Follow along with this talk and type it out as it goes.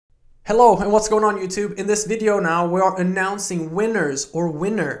Hello and what's going on YouTube? In this video now we are announcing winners or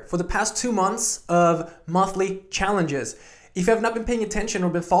winner for the past 2 months of monthly challenges. If you have not been paying attention or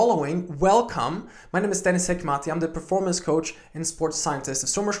been following, welcome. My name is Dennis Hekmati. I'm the performance coach and sports scientist of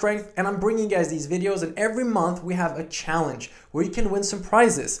Swimmer Strength, and I'm bringing you guys these videos, and every month we have a challenge where you can win some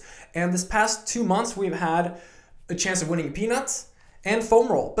prizes. And this past 2 months we've had a chance of winning a peanut and foam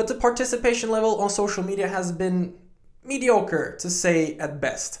roll, but the participation level on social media has been mediocre, to say at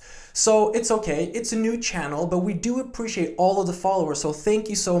best. So it's okay, it's a new channel, but we do appreciate all of the followers, so thank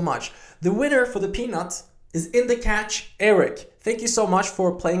you so much. The winner for the peanut is In the Catch, Erik. Thank you so much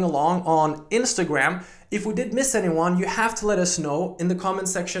for playing along on Instagram. If we did miss anyone, you have to let us know in the comment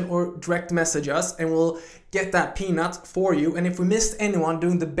section or direct message us and we'll get that peanut for you. And if we missed anyone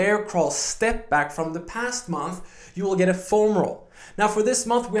doing the bear crawl step back from the past month, you will get a foam roll. Now for this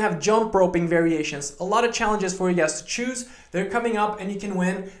month we have jump roping variations, a lot of challenges for you guys to choose. They're coming up and you can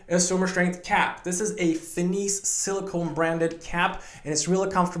win a Swimmer Strength cap. This is a Finis silicone branded cap and it's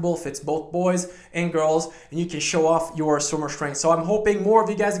really comfortable, fits both boys and girls, and you can show off your Swimmer Strength. So I'm hoping more of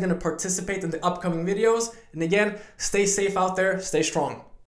you guys are going to participate in the upcoming videos, and again, stay safe out there, stay strong.